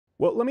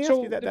Well, let me ask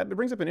So you that. That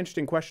brings up an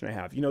interesting question I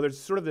have. You know, there's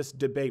sort of this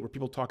debate where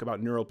people talk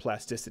about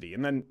neuroplasticity,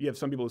 and then you have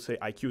some people who say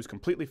IQ is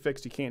completely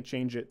fixed, you can't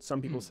change it.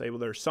 Some people say, well,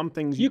 there are some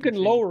things you can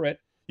change. lower it.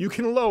 You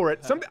can lower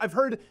it. I've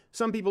heard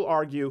some people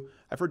argue,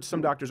 I've heard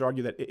some doctors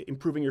argue that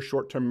improving your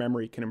short-term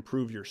memory can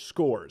improve your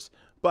scores.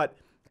 But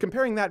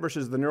comparing that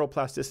versus the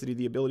neuroplasticity,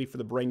 the ability for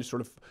the brain to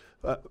sort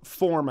of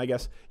form, I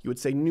guess you would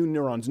say, new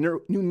neurons,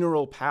 new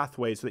neural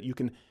pathways so that you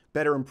can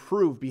better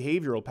improve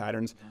behavioral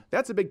patterns,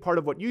 that's a big part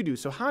of what you do.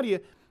 So how do you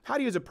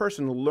as a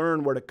person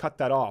learn where to cut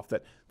that off,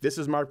 that this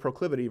is my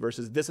proclivity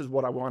versus this is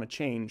what I want to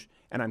change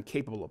and I'm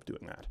capable of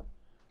doing that?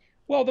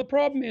 Well, the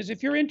problem is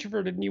if you're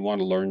introverted and you want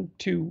to learn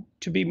to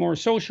be more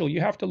social,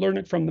 you have to learn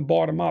it from the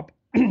bottom up.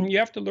 You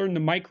have to learn the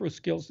micro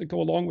skills that go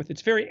along with it.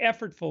 It's very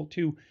effortful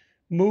to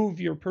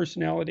move your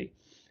personality.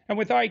 And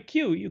with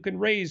IQ, you can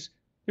raise,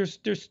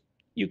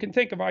 you can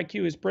think of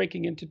IQ as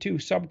breaking into two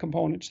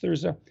subcomponents.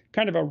 There's a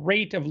kind of a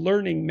rate of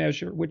learning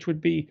measure, which would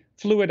be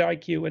fluid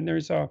IQ, and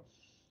there's a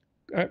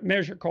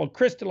measure called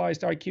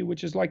crystallized IQ,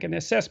 which is like an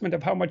assessment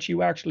of how much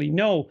you actually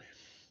know.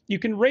 You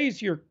can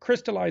raise your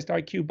crystallized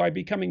IQ by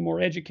becoming more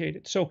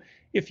educated. So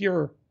if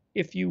you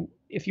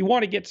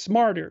want to get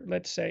smarter,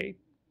 let's say,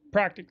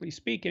 practically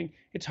speaking,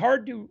 it's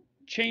hard to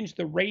change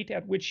the rate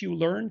at which you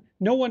learn.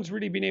 No one's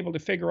really been able to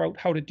figure out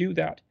how to do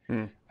that.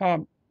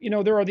 You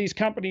know, there are these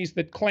companies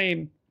that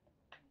claim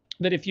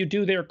that if you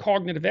do their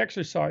cognitive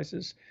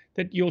exercises,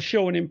 that you'll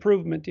show an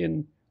improvement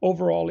in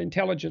overall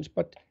intelligence.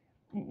 But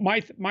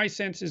my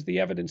sense is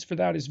the evidence for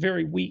that is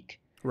very weak.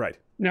 Right.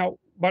 Now,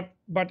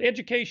 but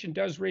education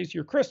does raise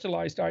your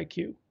crystallized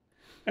IQ.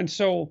 And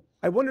so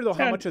I wonder though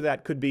how much of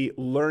that could be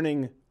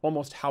learning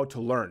almost how to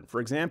learn.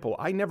 For example,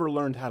 I never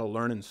learned how to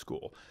learn in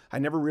school. I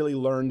never really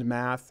learned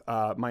math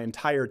my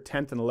entire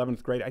 10th and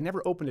 11th grade. I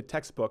never opened a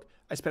textbook.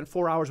 I spent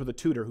 4 hours with a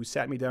tutor who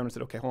sat me down and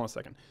said, okay, hold on a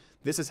second.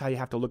 This is how you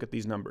have to look at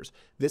these numbers.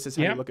 This is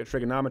how you look at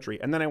trigonometry.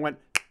 And then I went,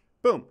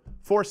 boom,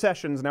 4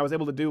 sessions, and I was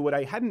able to do what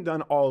I hadn't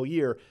done all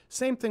year.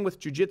 Same thing with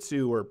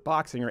jiu-jitsu or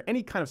boxing or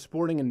any kind of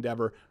sporting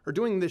endeavor or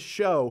doing this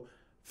show.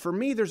 For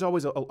me, there's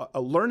always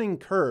a learning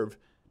curve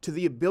to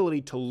the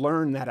ability to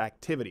learn that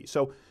activity.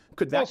 So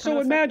could that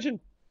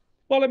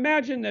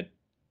imagine that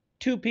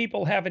two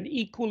people have an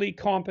equally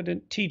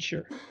competent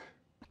teacher.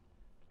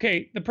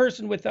 Okay, the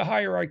person with the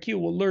higher IQ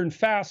will learn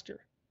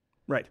faster.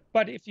 Right.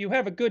 But if you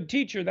have a good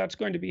teacher, that's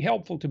going to be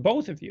helpful to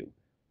both of you.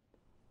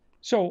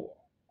 So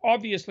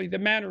obviously the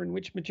manner in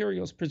which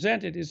material is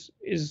presented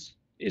is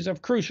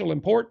of crucial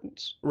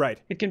importance. Right.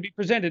 It can be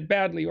presented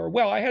badly or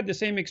well. I had the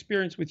same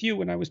experience with you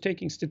when I was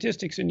taking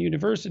statistics in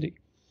university.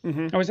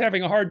 I was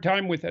having a hard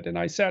time with it, and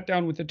I sat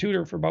down with the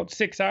tutor for about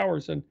 6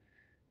 hours, and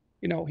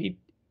you know,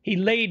 he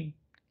laid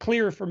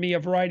clear for me a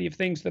variety of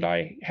things that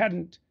I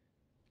hadn't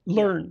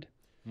learned,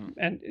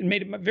 and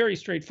made it very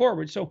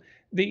straightforward. So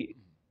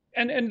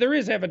and there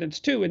is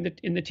evidence too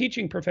in the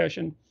teaching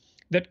profession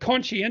that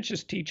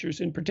conscientious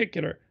teachers in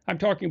particular, I'm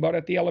talking about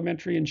at the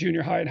elementary and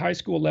junior high and high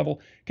school level,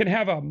 can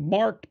have a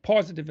marked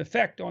positive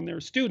effect on their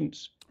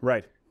students.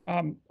 Right.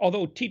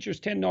 Although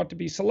teachers tend not to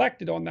be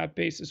selected on that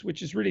basis,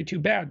 which is really too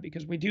bad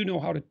because we do know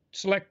how to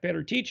select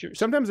better teachers.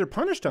 Sometimes they're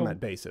punished on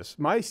that basis.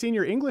 My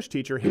senior English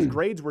teacher, his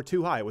grades were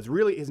too high. It was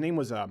really, his name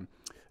was,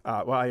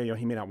 well, you know,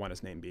 he may not want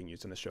his name being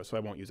used in this show, so I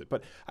won't use it.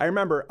 But I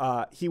remember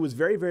he was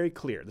very, very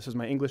clear. This was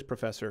my English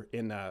professor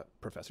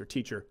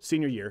teacher,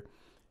 senior year.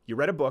 You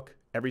read a book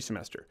every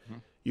semester.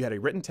 You had a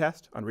written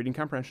test on reading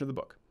comprehension of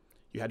the book.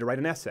 You had to write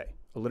an essay,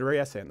 a literary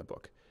essay on the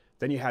book.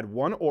 Then you had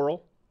one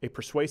oral, a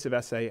persuasive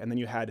essay, and then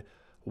you had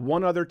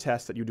one other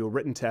test that you do, a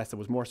written test that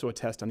was more so a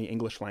test on the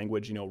English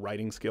language, you know,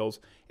 writing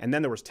skills. And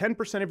then there was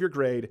 10% of your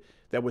grade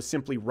that was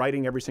simply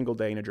writing every single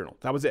day in a journal.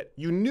 That was it.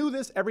 You knew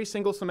this every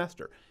single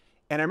semester.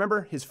 And I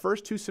remember his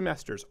first 2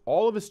 semesters,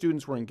 all of his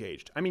students were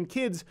engaged. I mean,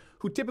 kids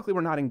who typically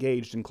were not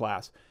engaged in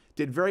class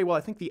did very well.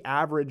 I think the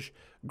average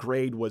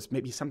grade was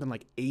maybe something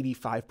like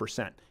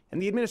 85%.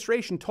 And the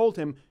administration told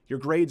him, your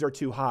grades are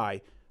too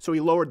high. So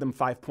he lowered them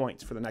 5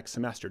 points for the next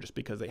semester just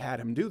because they had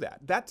him do that.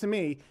 That to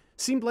me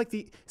seemed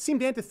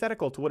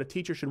antithetical to what a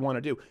teacher should want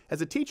to do.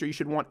 As a teacher, you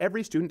should want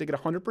every student to get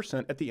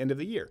 100% at the end of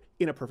the year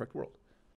in a perfect world.